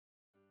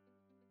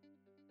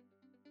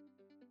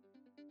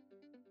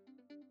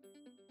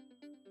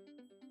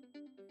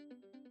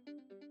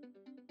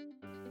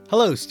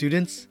Hello,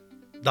 students,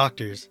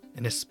 doctors,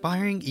 and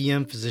aspiring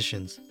EM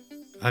physicians.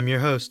 I'm your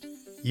host,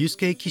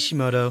 Yusuke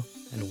Kishimoto,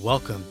 and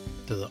welcome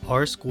to the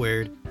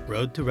R²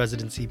 Road to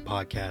Residency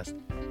podcast.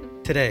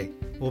 Today,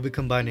 we'll be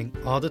combining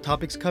all the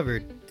topics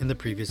covered in the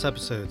previous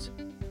episodes,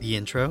 the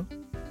intro,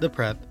 the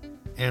prep,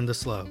 and the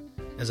slow,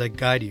 as I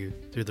guide you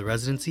through the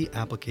residency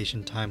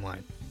application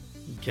timeline.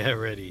 Get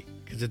ready,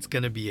 because it's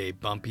going to be a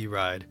bumpy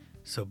ride,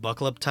 so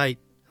buckle up tight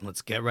and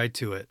let's get right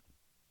to it.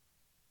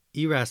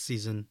 ERAS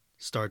season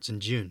starts in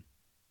June.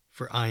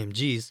 For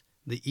IMGs,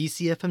 the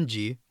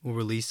ECFMG will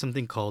release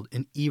something called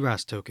an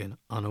ERAS token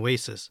on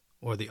OASIS,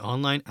 or the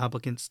Online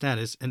Applicant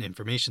Status and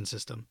Information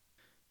System.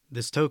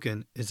 This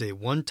token is a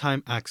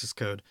one-time access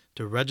code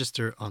to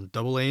register on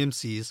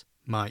AAMC's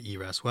My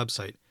ERAS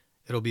website.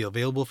 It'll be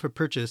available for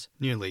purchase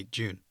near late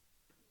June.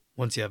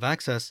 Once you have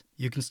access,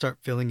 you can start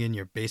filling in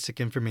your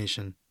basic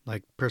information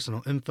like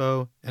personal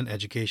info and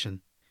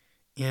education.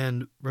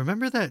 And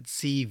remember that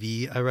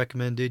CV I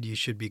recommended you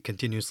should be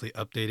continuously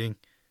updating?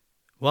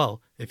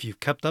 Well, if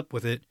you've kept up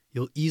with it,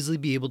 you'll easily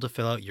be able to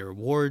fill out your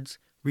awards,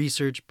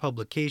 research,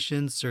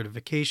 publications,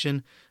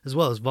 certification, as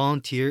well as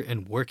volunteer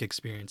and work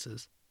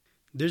experiences.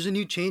 There's a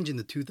new change in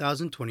the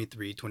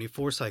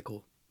 2023-24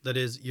 cycle. That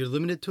is, you're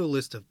limited to a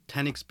list of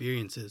 10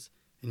 experiences,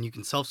 and you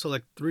can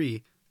self-select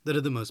 3 that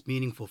are the most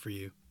meaningful for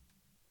you.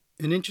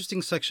 An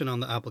interesting section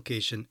on the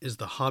application is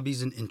the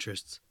hobbies and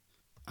interests.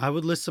 I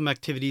would list some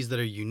activities that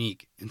are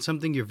unique and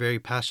something you're very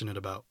passionate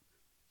about.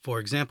 For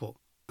example,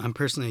 I'm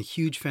personally a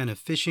huge fan of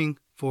fishing,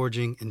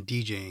 foraging, and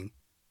DJing.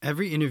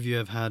 Every interview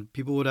I've had,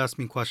 people would ask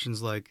me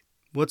questions like,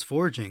 what's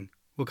foraging?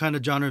 What kind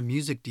of genre of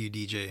music do you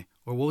DJ?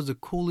 Or what was the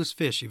coolest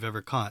fish you've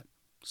ever caught?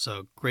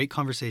 So, great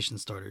conversation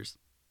starters.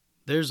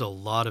 There's a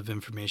lot of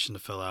information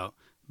to fill out,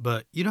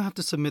 but you don't have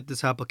to submit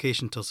this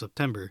application till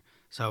September,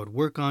 so I would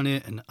work on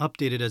it and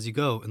update it as you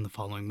go in the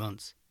following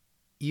months.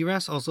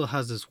 ERAS also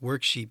has this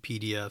worksheet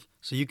PDF,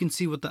 so you can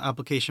see what the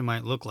application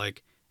might look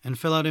like and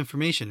fill out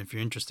information if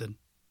you're interested.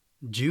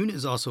 June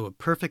is also a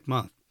perfect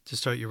month to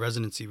start your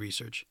residency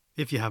research,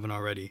 if you haven't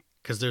already,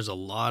 because there's a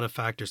lot of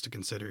factors to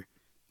consider.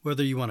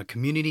 Whether you want a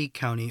community,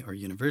 county, or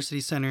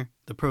university center,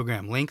 the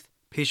program length,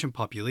 patient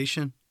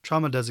population,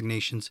 trauma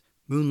designations,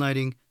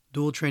 moonlighting,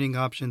 dual training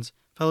options,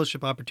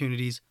 fellowship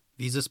opportunities,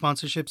 visa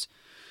sponsorships,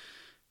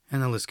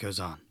 and the list goes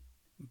on.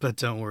 But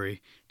don't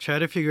worry, try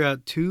to figure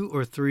out 2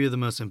 or 3 of the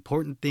most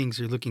important things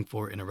you're looking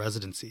for in a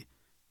residency,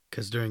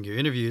 because during your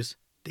interviews,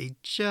 they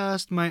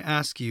just might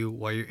ask you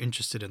why you're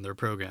interested in their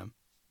program.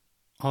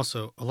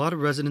 Also, a lot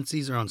of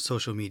residencies are on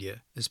social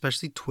media,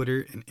 especially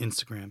Twitter and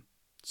Instagram.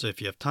 So if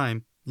you have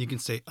time, you can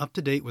stay up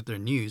to date with their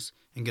news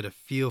and get a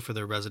feel for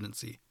their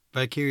residency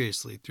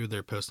vicariously through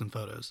their posts and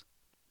photos.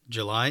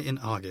 July and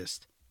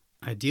August.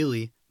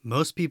 Ideally,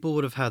 most people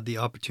would have had the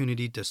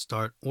opportunity to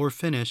start or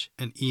finish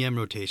an EM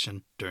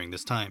rotation during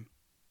this time.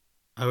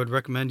 I would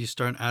recommend you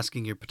start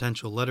asking your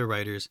potential letter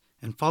writers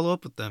and follow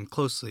up with them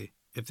closely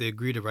if they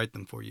agree to write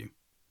them for you.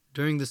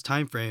 During this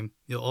time frame,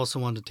 you'll also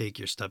want to take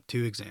your Step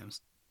 2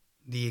 exams.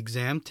 The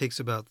exam takes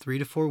about 3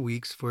 to 4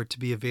 weeks for it to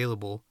be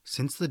available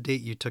since the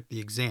date you took the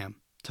exam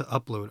to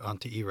upload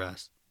onto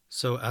ERAS.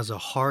 So as a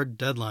hard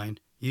deadline,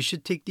 you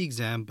should take the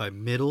exam by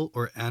middle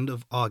or end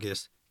of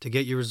August to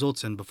get your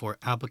results in before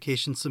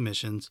application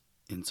submissions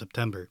in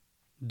September.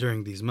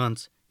 During these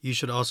months, you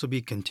should also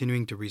be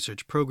continuing to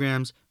research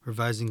programs,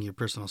 revising your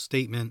personal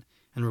statement,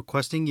 and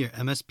requesting your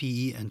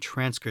MSPE and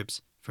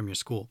transcripts from your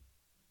school.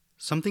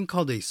 Something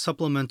called a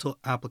supplemental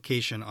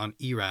application on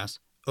ERAS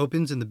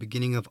opens in the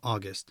beginning of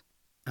August.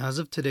 As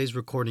of today's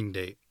recording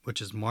date, which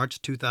is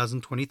March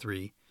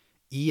 2023,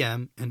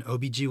 EM and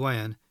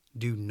OBGYN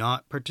do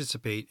not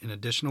participate in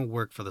additional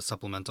work for the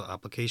supplemental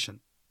application.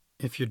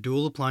 If you're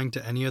dual applying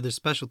to any other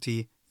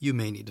specialty, you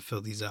may need to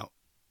fill these out.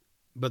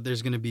 But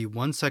there's going to be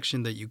one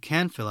section that you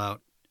can fill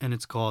out, and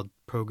it's called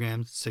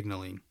Program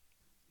Signaling.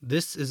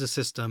 This is a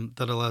system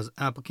that allows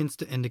applicants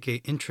to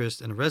indicate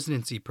interest in a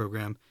residency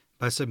program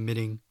by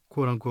submitting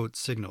quote-unquote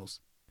signals.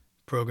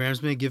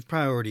 Programs may give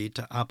priority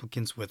to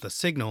applicants with a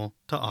signal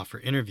to offer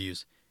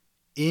interviews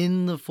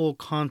in the full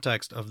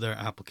context of their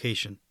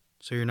application.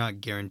 So you're not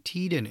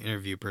guaranteed an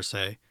interview per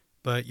se,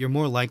 but you're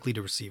more likely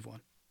to receive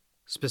one.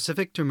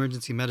 Specific to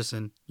emergency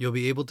medicine, you'll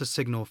be able to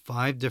signal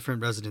 5 different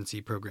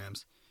residency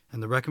programs,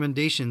 and the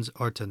recommendations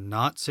are to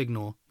not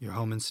signal your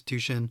home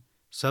institution,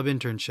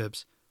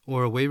 sub-internships,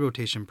 or away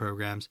rotation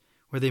programs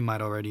where they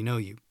might already know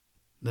you.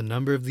 The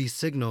number of these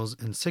signals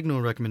and signal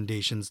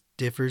recommendations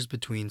differs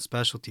between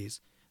specialties.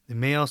 They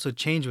may also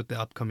change with the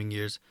upcoming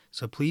years,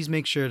 so please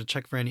make sure to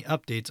check for any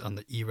updates on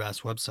the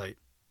ERAS website.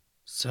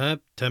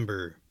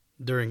 September.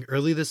 During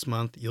early this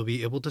month, you'll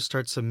be able to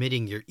start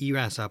submitting your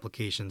ERAS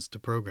applications to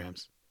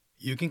programs.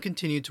 You can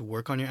continue to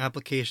work on your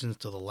applications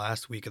till the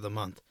last week of the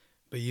month,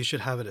 but you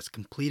should have it as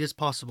complete as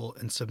possible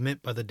and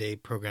submit by the day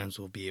programs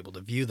will be able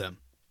to view them.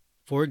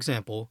 For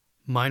example,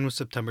 mine was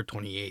September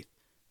 28th.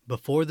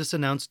 Before this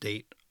announced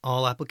date,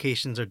 all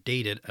applications are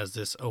dated as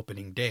this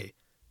opening day.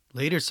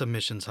 Later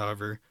submissions,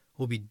 however,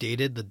 will be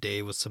dated the day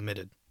it was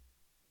submitted.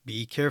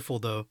 Be careful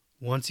though,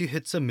 once you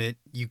hit submit,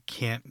 you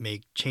can't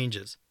make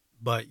changes.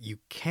 but you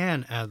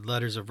can add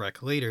letters of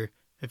rec later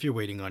if you're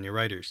waiting on your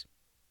writers.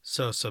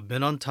 So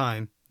submit on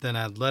time, then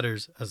add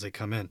letters as they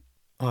come in.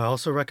 I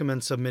also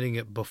recommend submitting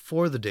it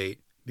before the date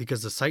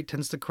because the site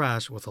tends to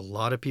crash with a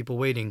lot of people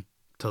waiting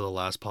till the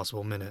last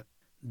possible minute.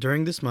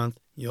 During this month,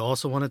 you'll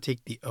also want to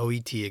take the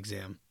OET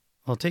exam.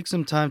 I'll take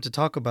some time to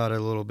talk about it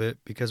a little bit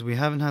because we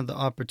haven't had the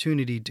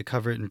opportunity to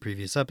cover it in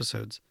previous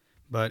episodes.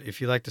 But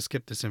if you like to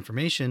skip this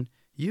information,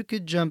 you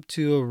could jump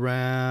to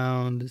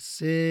around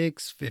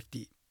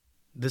 6:50.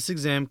 This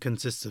exam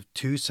consists of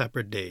 2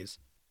 separate days.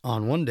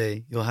 On one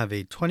day, you'll have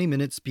a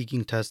 20-minute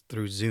speaking test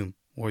through Zoom,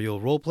 where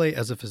you'll roleplay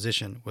as a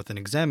physician with an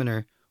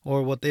examiner,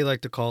 or what they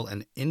like to call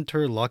an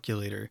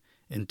interloculator,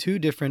 in 2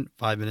 different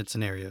 5-minute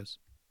scenarios.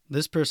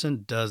 This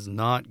person does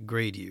not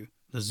grade you.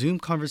 The Zoom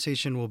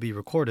conversation will be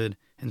recorded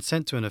and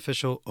sent to an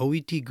official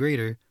OET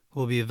grader who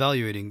will be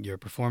evaluating your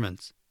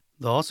performance.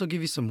 They'll also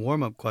give you some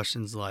warm-up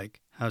questions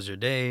like, how's your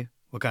day?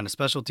 What kind of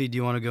specialty do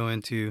you want to go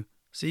into?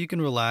 So you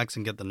can relax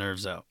and get the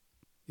nerves out.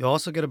 You'll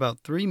also get about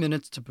 3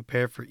 minutes to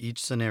prepare for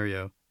each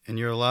scenario, and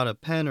you're allowed a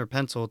pen or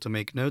pencil to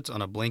make notes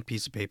on a blank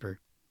piece of paper.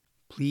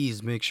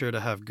 Please make sure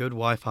to have good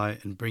Wi-Fi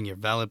and bring your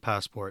valid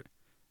passport.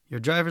 Your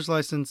driver's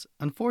license,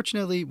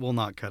 unfortunately, will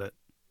not cut it.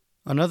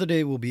 Another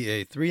day will be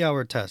a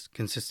 3-hour test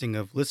consisting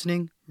of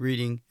listening,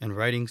 reading, and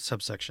writing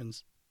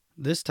subsections.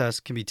 This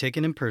test can be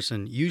taken in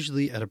person,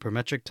 usually at a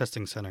prometric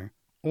testing center,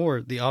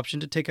 or the option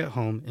to take at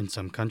home in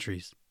some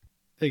countries.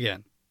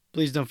 Again,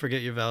 please don't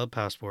forget your valid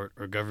passport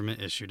or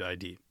government-issued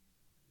ID.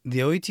 The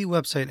OET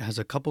website has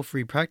a couple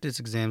free practice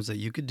exams that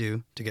you could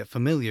do to get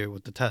familiar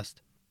with the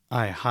test.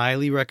 I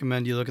highly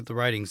recommend you look at the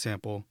writing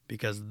sample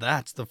because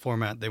that's the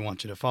format they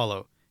want you to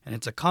follow, and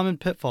it's a common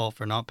pitfall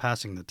for not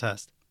passing the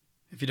test.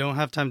 If you don't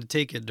have time to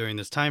take it during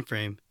this time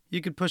frame,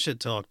 you could push it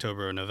till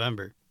October or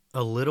November.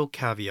 A little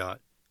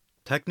caveat.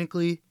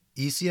 Technically,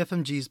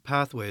 ECFMG's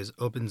Pathways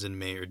opens in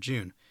May or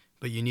June,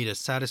 but you need a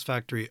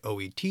satisfactory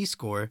OET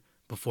score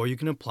before you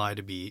can apply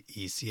to be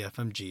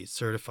ECFMG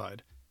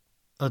certified.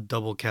 A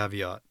double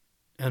caveat.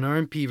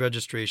 NRMP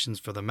registrations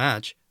for the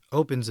match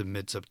opens in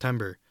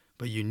mid-September,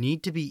 but you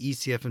need to be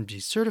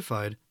ECFMG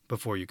certified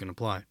before you can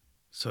apply.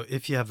 So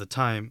if you have the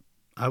time,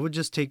 I would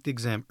just take the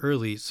exam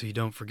early so you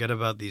don't forget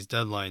about these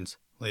deadlines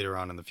later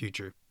on in the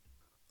future.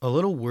 A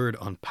little word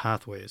on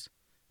pathways.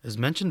 As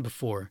mentioned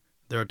before,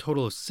 there are a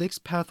total of 6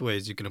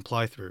 pathways you can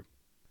apply through.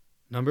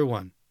 Number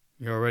 1,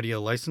 you're already a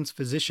licensed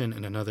physician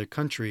in another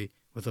country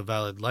with a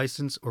valid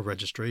license or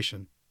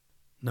registration.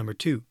 Number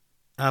 2,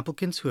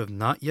 applicants who have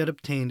not yet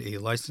obtained a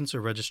license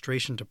or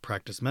registration to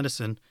practice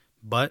medicine,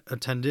 but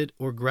attended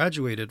or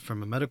graduated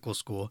from a medical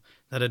school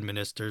that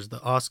administers the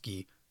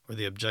OSCE, or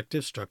the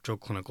Objective Structural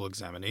Clinical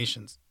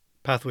Examinations.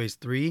 Pathways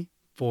 3,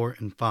 4,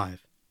 and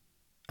 5.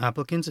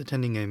 Applicants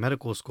attending a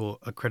medical school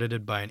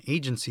accredited by an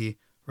agency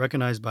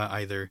recognized by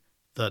either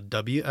the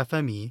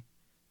WFME,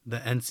 the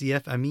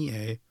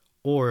NCFMEA,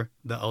 or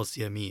the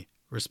LCME,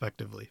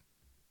 respectively.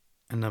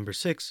 And number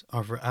 6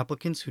 are for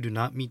applicants who do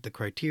not meet the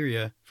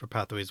criteria for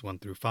Pathways 1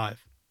 through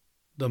 5.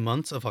 The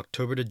months of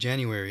October to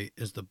January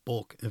is the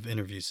bulk of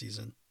interview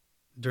season.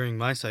 During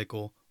my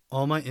cycle,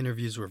 all my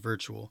interviews were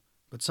virtual,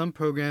 but some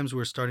programs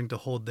were starting to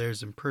hold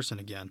theirs in person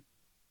again.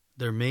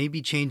 There may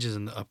be changes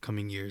in the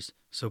upcoming years,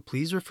 so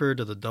please refer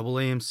to the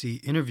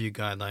AAMC interview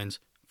guidelines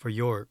for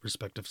your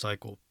respective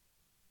cycle.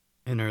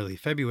 In early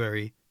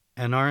February,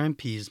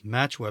 NRMP's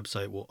match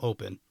website will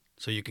open,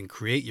 so you can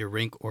create your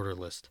rank order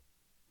list.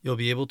 You'll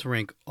be able to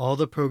rank all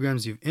the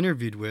programs you've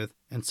interviewed with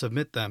and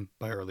submit them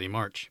by early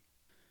March.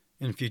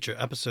 In future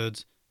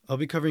episodes, I'll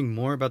be covering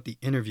more about the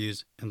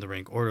interviews and the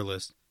rank order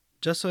list,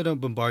 just so I don't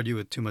bombard you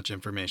with too much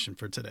information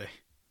for today.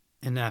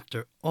 And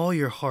after all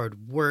your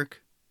hard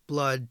work,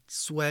 blood,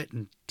 sweat,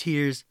 and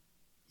tears,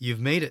 you've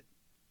made it.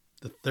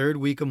 The 3rd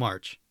week of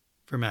March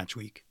for Match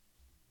Week.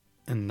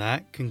 And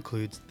that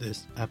concludes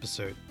this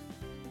episode.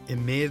 It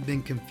may have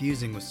been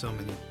confusing with so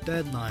many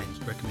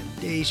deadlines,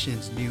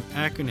 recommendations, new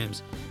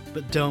acronyms,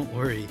 but don't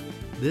worry.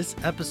 This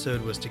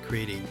episode was to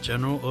create a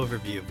general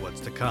overview of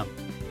what's to come.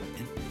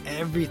 And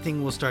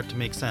everything will start to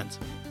make sense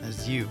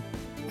as you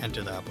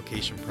enter the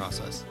application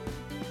process.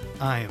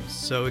 I am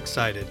so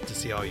excited to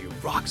see all you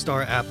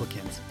rockstar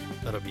applicants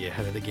that'll be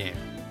ahead of the game.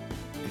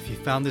 If you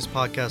found this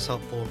podcast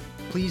helpful,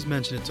 please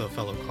mention it to a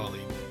fellow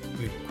colleague.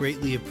 We'd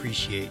greatly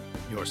appreciate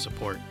your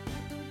support.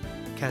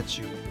 Catch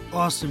you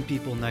awesome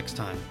people next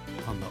time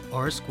on the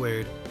R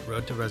Squared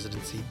Road to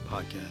Residency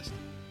podcast.